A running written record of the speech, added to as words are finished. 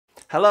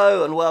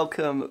Hello and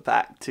welcome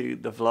back to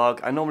the vlog.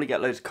 I normally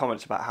get loads of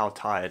comments about how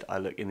tired I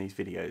look in these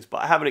videos,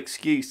 but I have an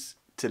excuse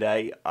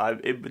today. I'm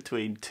in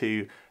between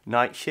two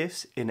night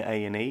shifts in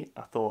A&E.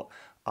 I thought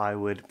I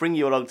would bring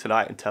you along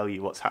tonight and tell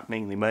you what's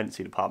happening in the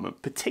emergency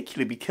department,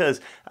 particularly because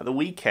at the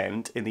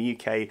weekend in the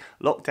UK,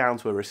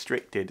 lockdowns were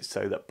restricted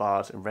so that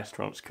bars and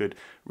restaurants could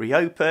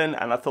reopen,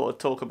 and I thought I'd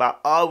talk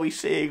about, are we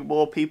seeing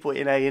more people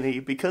in A&E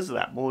because of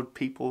that? More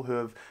people who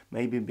have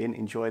maybe been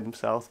enjoying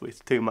themselves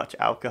with too much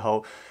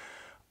alcohol.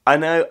 I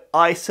know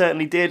I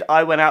certainly did.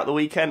 I went out the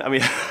weekend. I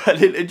mean, I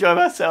didn't enjoy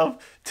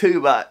myself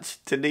too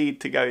much to need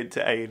to go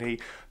into A&E,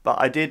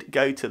 but I did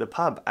go to the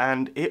pub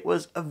and it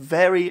was a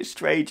very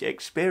strange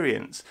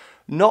experience.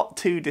 Not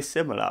too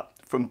dissimilar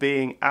from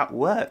being at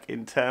work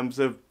in terms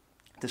of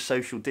the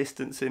social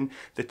distancing,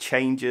 the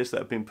changes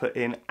that have been put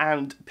in,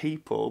 and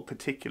people,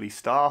 particularly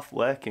staff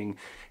working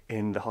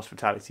in the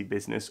hospitality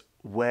business,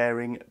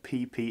 wearing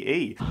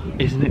PPE.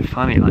 Isn't it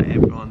funny, like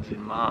everyone's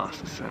in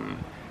masks and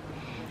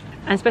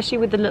especially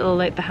with the little,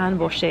 like the hand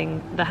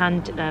washing, the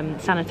hand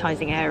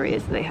sanitizing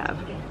areas they have.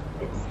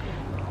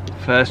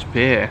 First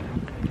beer.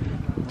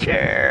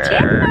 Cheers.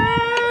 Cheers.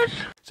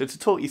 So to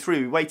talk you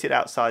through, we waited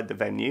outside the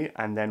venue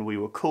and then we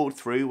were called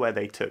through where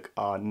they took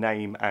our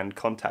name and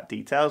contact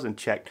details and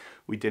checked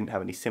we didn't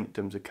have any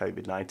symptoms of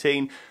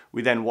COVID-19.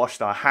 We then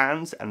washed our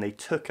hands and they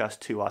took us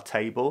to our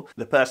table.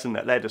 The person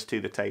that led us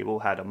to the table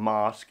had a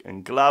mask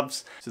and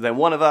gloves. So then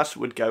one of us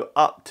would go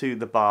up to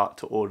the bar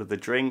to order the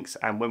drinks,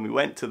 and when we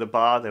went to the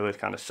bar there were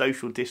kind of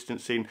social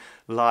distancing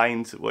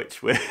lines,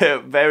 which we're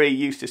very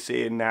used to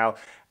seeing now.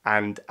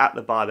 And at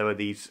the bar there were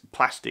these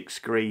plastic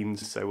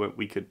screens so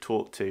we could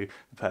talk to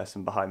the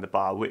person behind the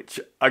bar, which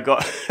I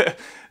got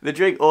the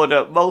drink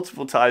order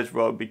multiple times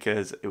wrong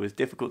because it was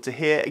difficult to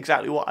hear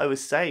exactly what I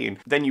was saying.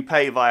 Then you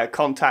pay via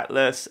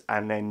contactless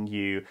and then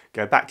you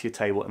go back to your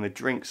table and the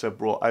drinks are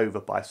brought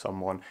over by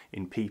someone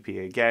in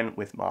PPE again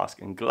with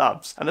mask and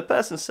gloves. And the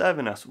person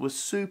serving us was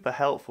super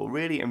helpful,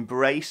 really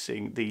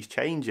embracing these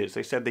changes.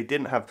 They said they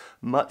didn't have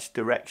much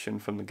direction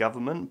from the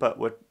government but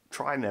were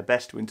trying their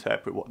best to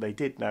interpret what they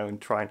did know and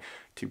trying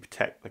to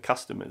protect the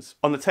customers.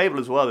 On the table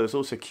as well, there was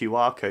also a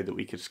QR code that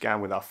we could scan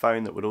with our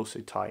phone that would also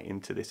tie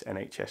into this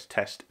NHS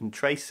test and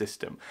trace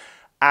system.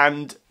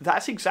 And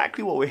that's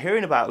exactly what we're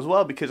hearing about as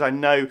well, because I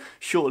know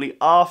shortly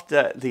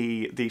after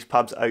these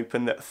pubs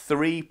opened that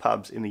 3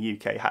 pubs in the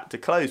UK had to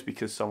close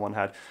because someone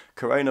had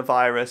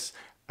coronavirus,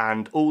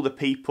 and all the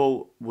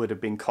people would have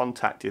been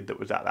contacted that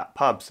was at that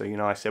pub. So, you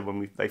know, I said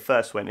when they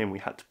first went in, we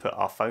had to put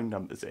our phone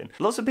numbers in.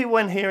 Lots of people,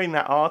 when hearing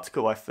that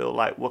article, I feel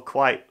like were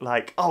quite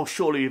like, oh,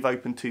 surely you've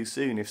opened too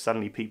soon if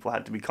suddenly people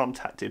had to be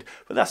contacted.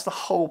 But that's the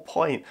whole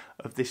point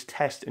of this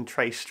test and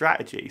trace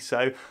strategy.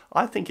 So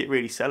I think it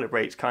really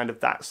celebrates kind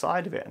of that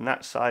side of it and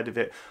that side of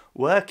it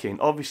working.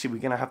 Obviously, we're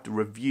going to have to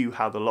review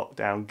how the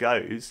lockdown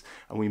goes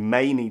and we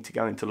may need to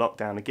go into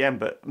lockdown again,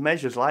 but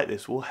measures like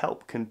this will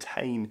help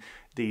contain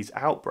these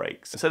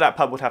outbreaks. So that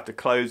pub would have to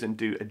close and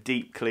do a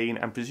deep clean,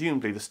 and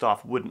presumably the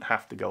staff wouldn't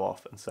have to go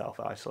off and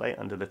self-isolate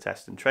under the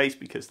test and trace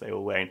because they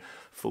were wearing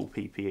full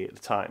PPE at the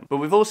time. But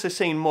we've also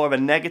seen more of a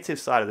negative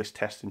side of this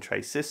test and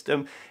trace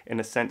system in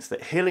the sense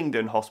that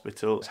Hillingdon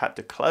Hospital has had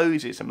to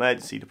close its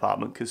emergency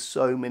department because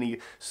so many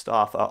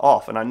staff are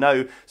off. And I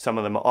know some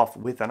of them are off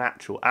with an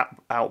actual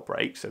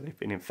outbreak, so they've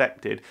been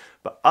infected,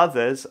 but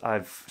others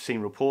I've seen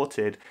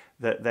reported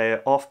that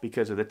they're off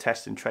because of the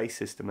test and trace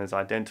system has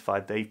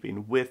identified they've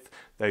been with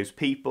those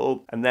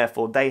people and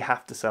therefore they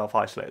have to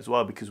self-isolate as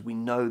well because we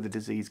know the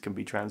disease can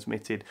be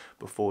transmitted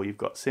before you've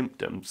got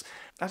symptoms.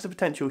 That's a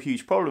potential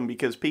huge problem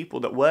because people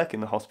that work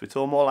in the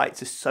hospital are more likely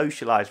to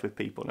socialise with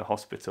people in the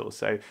hospital.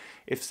 So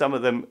if some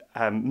of them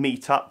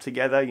meet up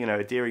together, you know,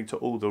 adhering to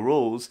all the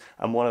rules,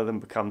 and one of them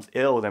becomes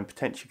ill, then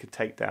potentially could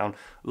take down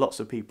lots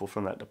of people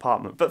from that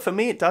department. But for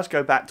me, it does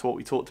go back to what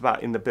we talked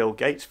about in the Bill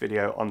Gates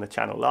video on the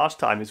channel last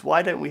time, is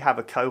why don't we have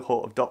a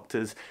cohort of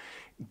doctors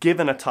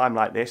given a time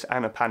like this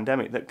and a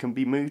pandemic that can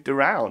be moved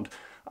around?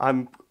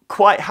 I'm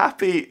quite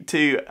happy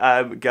to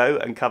go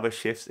and cover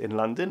shifts in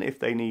London if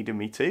they needed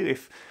me to,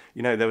 if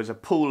you know there was a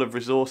pool of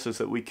resources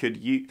that we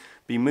could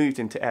be moved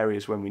into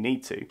areas when we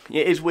need to.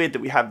 It is weird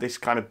that we have this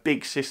kind of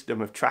big system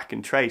of track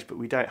and trace, but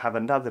we don't have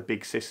another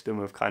big system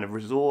of kind of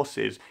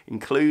resources,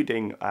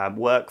 including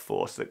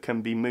workforce, that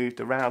can be moved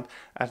around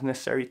as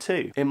necessary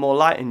too. In more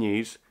lighter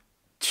news,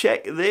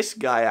 check this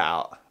guy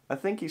out. I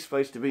think he's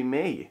supposed to be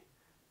me.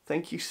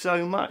 Thank you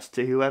so much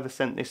to whoever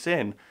sent this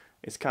in.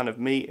 It's kind of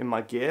me in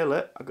my gear.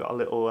 Look, I've got a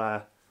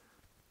little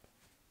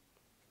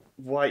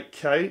white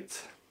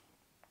coat,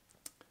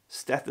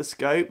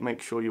 stethoscope,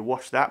 make sure you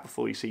wash that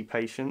before you see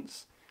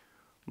patients,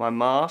 my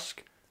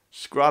mask,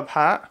 scrub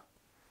hat.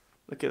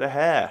 Look at the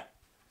hair.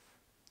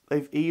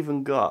 They've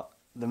even got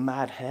the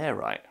mad hair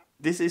right.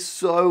 This is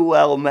so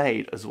well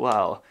made as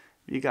well.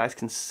 You guys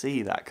can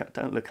see that.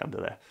 Don't look under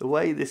there. The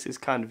way this is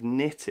kind of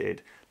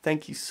knitted.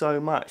 Thank you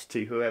so much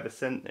to whoever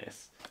sent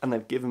this. And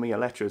they've given me a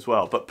letter as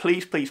well. But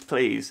please, please,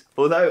 please,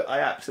 although I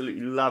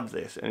absolutely love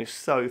this and it's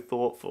so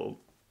thoughtful,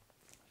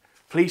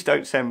 please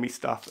don't send me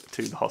stuff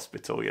to the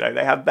hospital. You know,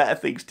 they have better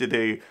things to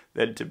do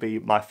than to be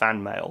my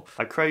fan mail.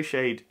 I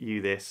crocheted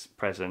you this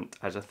present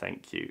as a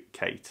thank you,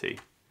 Katie.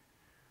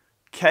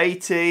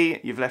 Katie,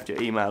 you've left your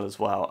email as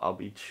well. I'll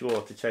be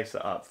sure to chase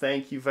that up.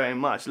 Thank you very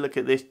much. Look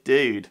at this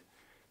dude.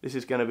 This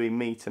is going to be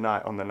me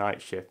tonight on the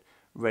night shift,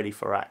 ready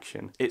for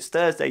action. It's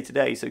Thursday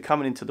today, so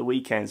coming into the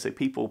weekend, so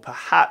people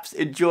perhaps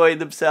enjoying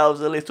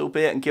themselves a little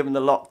bit, and given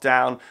the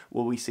lockdown,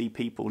 will we see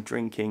people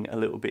drinking a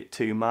little bit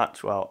too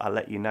much? Well, I'll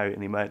let you know in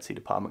the emergency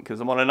department because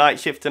I'm on a night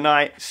shift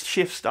tonight.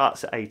 Shift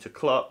starts at 8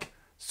 o'clock.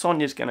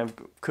 Sonia's going to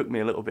cook me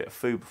a little bit of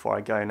food before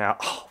I go now.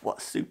 Oh, what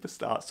a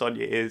superstar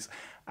Sonia is.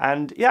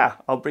 And yeah,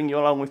 I'll bring you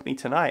along with me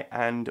tonight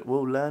and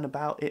we'll learn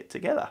about it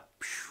together.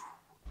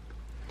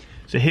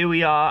 So here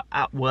we are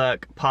at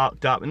work,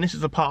 parked up, and this is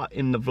the part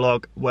in the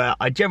vlog where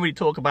I generally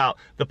talk about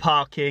the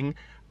parking,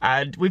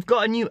 and we've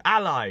got a new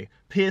ally.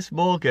 Piers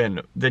Morgan,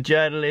 the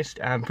journalist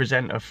and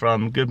presenter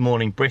from Good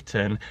Morning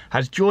Britain,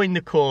 has joined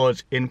the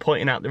cause in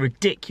pointing out the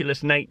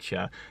ridiculous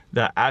nature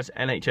that as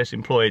NHS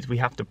employees we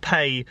have to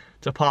pay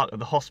to park at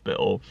the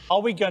hospital.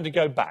 Are we going to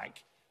go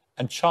back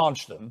and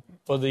charge them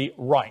for the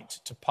right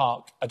to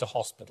park at a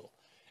hospital?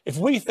 If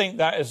we think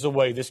that is the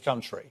way this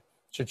country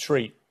should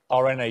treat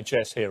our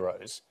NHS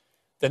heroes,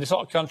 then it's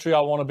not a country I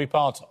want to be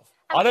part of.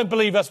 I don't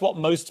believe that's what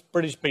most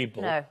British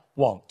people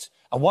want.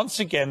 And once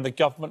again, the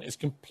government is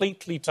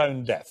completely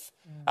tone deaf.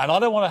 And I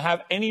don't want to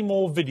have any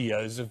more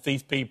videos of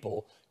these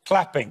people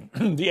clapping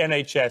the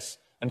NHS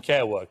and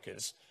care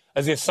workers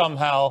as if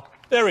somehow,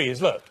 there he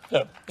is, look,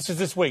 this is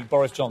this week,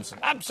 Boris Johnson.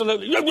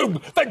 Absolutely,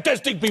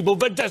 fantastic people,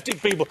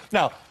 fantastic people.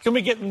 Now, can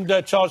we get them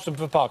charge them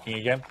for parking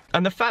again?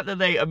 And the fact that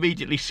they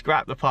immediately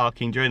scrapped the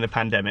parking during the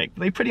pandemic,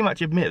 they pretty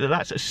much admit that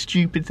that's a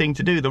stupid thing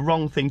to do, the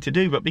wrong thing to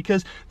do, but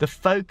because the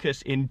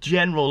focus in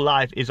general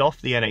life is off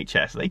the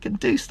NHS, they can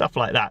do stuff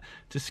like that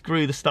to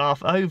screw the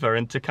staff over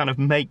and to kind of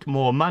make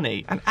more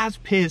money. And as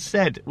Piers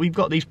said, we've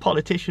got these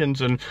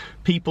politicians and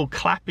people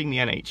clapping the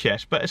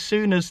NHS, but as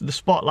soon as the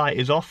spotlight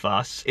is off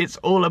us, it's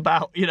all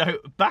about, you know,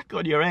 back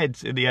on your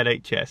heads in the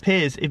NHS.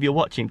 Piers, if you're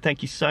watching,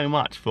 thank you so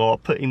much for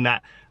putting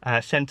that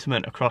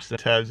sentiment across in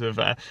terms of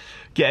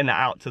getting that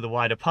out to the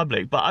wider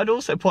public. But I'd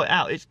also point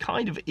out it's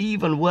kind of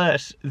even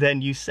worse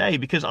than you say,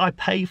 because I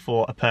pay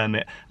for a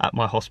permit at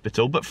my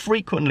hospital, but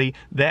frequently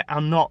there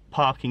are not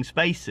parking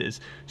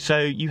spaces. So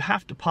you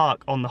have to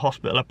park on the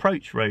hospital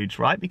approach roads,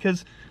 right?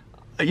 Because,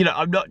 you know,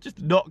 I'm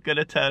not going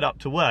to turn up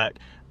to work.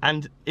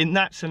 And in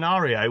that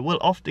scenario, we'll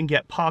often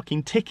get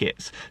parking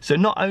tickets. So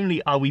not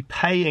only are we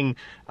paying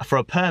for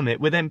a permit,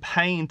 we're then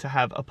paying to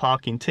have a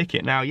parking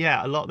ticket. Now,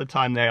 yeah, a lot of the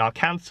time they are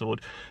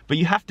cancelled, but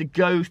you have to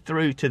go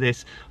through to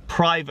this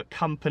private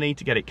company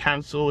to get it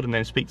cancelled and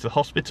then speak to the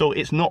hospital.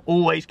 It's not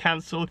always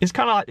cancelled. It's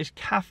kind of like this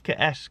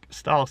Kafka-esque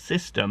style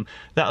system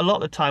that a lot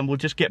of the time we'll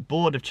just get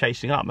bored of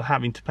chasing up and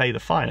having to pay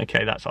the fine.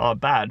 Okay, that's our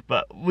bad,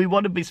 but we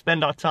want to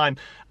spend our time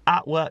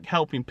at work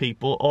helping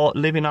people or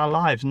living our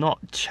lives, not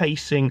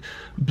chasing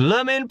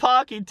blooming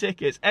parking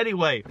tickets.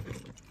 Anyway,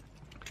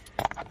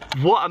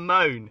 what a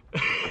moan.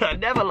 I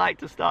never like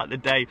to start the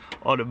day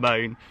on a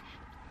moan,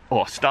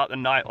 or start the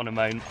night on a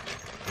moan.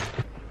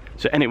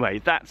 So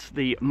anyway, that's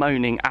the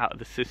moaning out of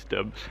the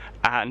system,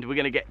 and we're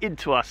going to get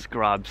into our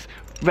scrubs,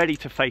 ready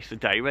to face the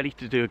day, ready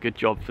to do a good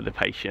job for the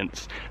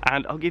patients,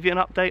 and I'll give you an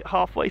update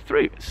halfway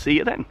through. See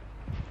you then.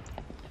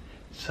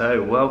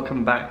 So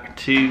welcome back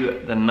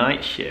to the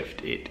night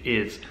shift. It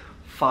is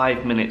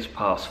 5 minutes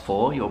past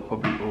 4. You're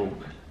probably all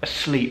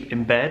asleep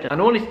in bed.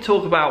 And I wanted to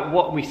talk about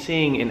what we're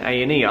seeing in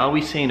A&E. Are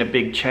we seeing a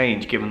big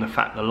change given the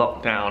fact the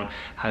lockdown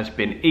has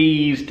been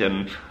eased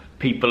and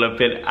people have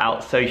been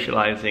out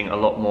socialising a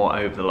lot more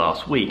over the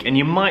last week? And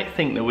you might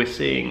think that we're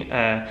seeing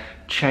a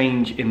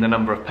change in the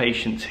number of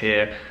patients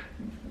here,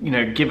 you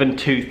know, given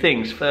two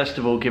things. First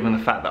of all, given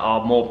the fact that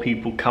are more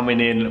people coming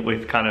in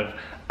with kind of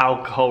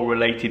alcohol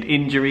related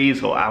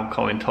injuries or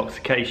alcohol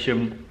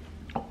intoxication,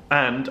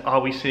 and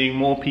are we seeing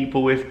more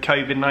people with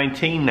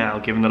COVID-19 now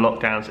given the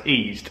lockdown's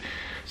eased?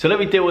 So let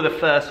me deal with the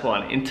first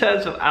one. In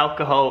terms of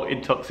alcohol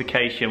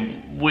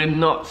intoxication, we're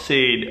not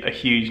seeing a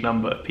huge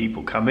number of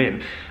people come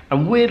in.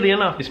 And weirdly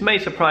enough, this may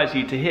surprise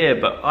you to hear,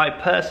 but I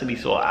personally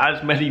saw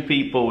as many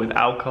people with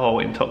alcohol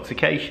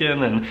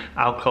intoxication and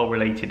alcohol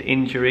related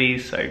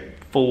injuries, so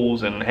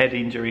falls and head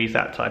injuries,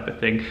 that type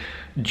of thing,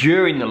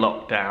 during the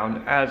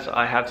lockdown as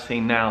I have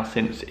seen now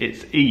since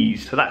it's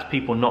eased. So that's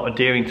people not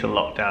adhering to the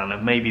lockdown,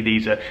 and maybe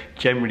these are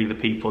generally the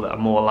people that are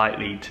more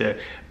likely to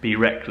be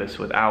reckless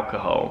with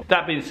alcohol.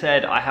 That being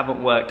said, I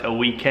haven't worked a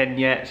weekend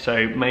yet,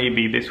 so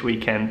maybe this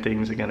weekend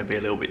things are going to be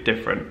a little bit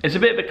different. It's a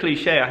bit of a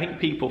cliche. I think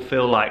people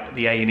feel like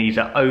the A&Es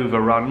are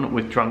overrun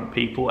with drunk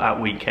people at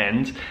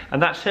weekends,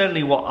 and that's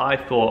certainly what I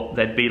thought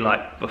they'd be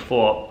like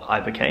before I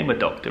became a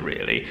doctor,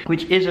 really,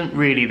 which isn't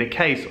really the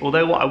case.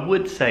 Although what I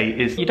would say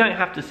is you don't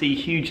have to see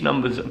huge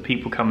numbers of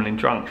people coming in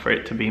drunk for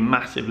it to be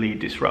massively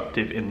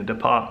disruptive in the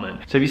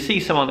department. So if you see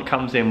someone that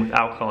comes in with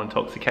alcohol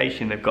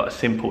intoxication, they've got a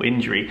simple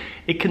injury,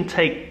 it can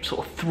take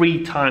sort of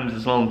 3 times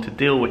as long to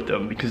deal with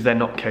them because they're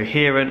not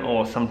coherent,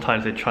 or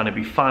sometimes they're trying to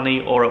be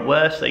funny, or at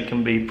worst they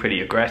can be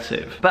pretty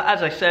aggressive. But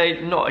as I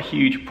say, not a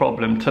huge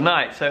problem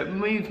tonight. So it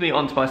moves me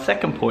on to my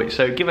second point.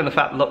 So given the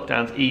fact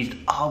lockdown's eased,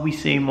 are we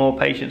seeing more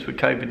patients with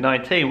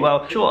COVID-19?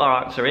 Well,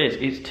 short answer is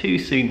it's too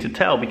soon to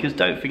tell, because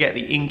don't forget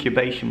the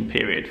incubation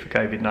period for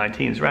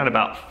COVID-19 is around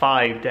about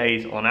 5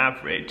 days on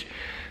average.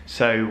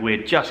 So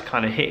we're just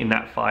kind of hitting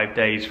that 5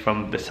 days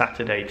from the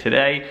Saturday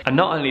today. And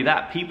not only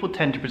that, people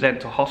tend to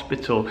present to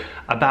hospital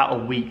about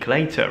a week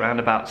later, around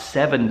about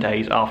 7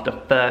 days after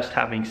first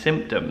having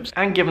symptoms.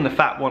 And given the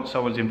fact once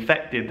someone's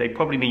infected, they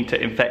probably need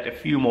to infect a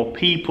few more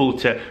people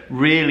to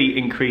really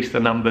increase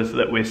the numbers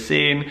that we're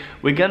seeing.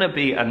 We're gonna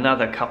be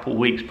another couple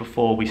weeks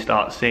before we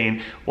start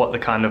seeing what the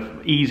kind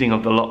of easing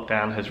of the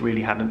lockdown has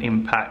really had an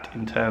impact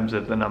in terms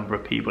of the number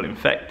of people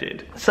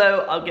infected.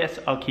 So I guess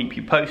I'll keep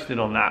you posted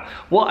on that.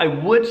 What I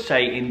would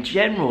say in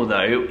general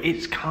though,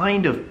 it's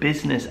kind of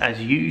business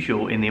as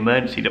usual in the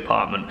emergency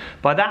department.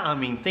 By that I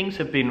mean things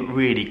have been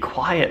really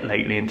quiet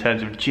lately in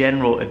terms of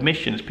general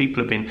admissions.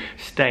 People have been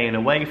staying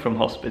away from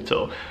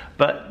hospital,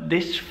 but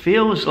this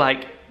feels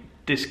like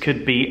this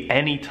could be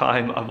any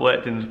time I've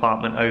worked in the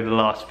department over the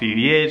last few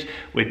years.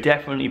 We're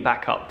definitely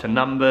back up to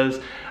numbers.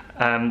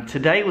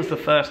 Today was the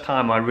first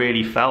time I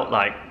really felt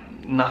like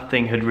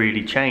nothing had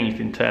really changed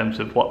in terms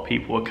of what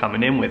people were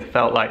coming in with. It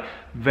felt like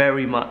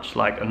very much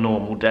like a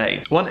normal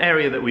day. One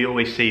area that we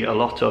always see a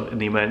lot of in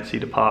the emergency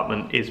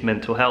department is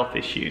mental health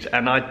issues,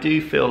 and I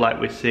do feel like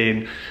we're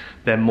seeing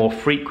them more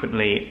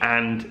frequently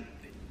and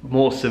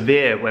more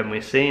severe when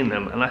we're seeing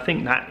them, and I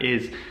think that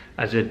is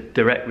as a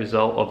direct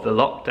result of the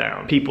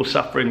lockdown. People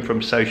suffering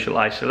from social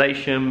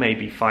isolation,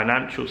 maybe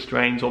financial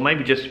strains, or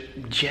maybe just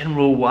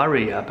general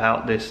worry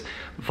about this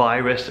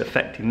virus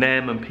affecting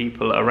them and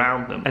people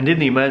around them. And in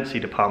the emergency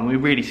department, we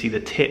really see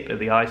the tip of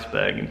the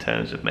iceberg in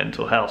terms of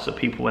mental health. So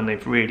people, when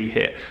they've really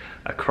hit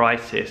a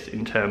crisis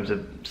in terms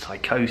of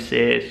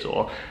psychosis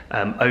or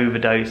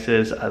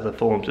overdoses, other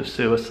forms of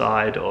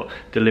suicide or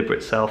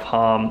deliberate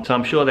self-harm. So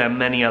I'm sure there are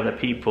many other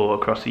people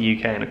across the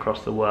UK and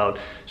across the world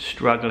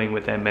struggling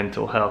with their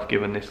mental health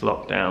given this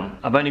lockdown.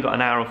 I've only got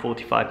an hour and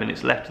 45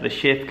 minutes left of the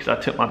shift because I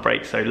took my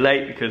break so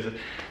late, because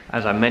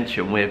as I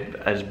mentioned, we're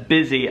as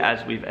busy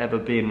as we've ever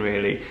been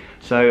really.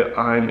 So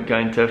I'm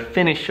going to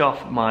finish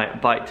off my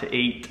bite to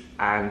eat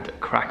and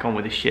crack on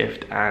with the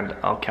shift, and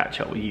I'll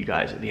catch up with you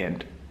guys at the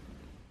end.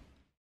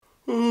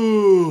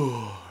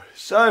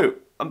 So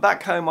I'm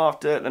back home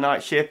after the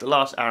night shift. The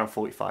last hour and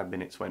 45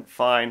 minutes went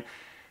fine.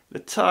 The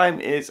time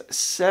is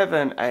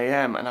 7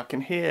 AM and I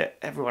can hear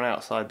everyone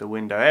outside the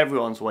window.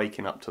 Everyone's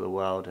waking up to the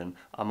world and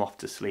I'm off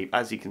to sleep.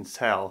 As you can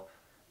tell,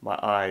 my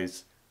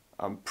eyes,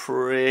 I'm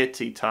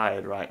pretty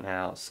tired right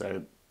now. So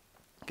I'm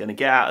gonna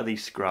get out of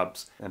these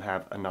scrubs and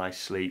have a nice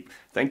sleep.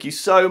 Thank you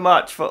so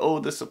much for all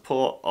the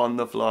support on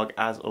the vlog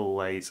as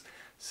always.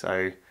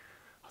 So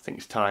I think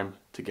it's time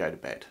to go to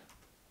bed.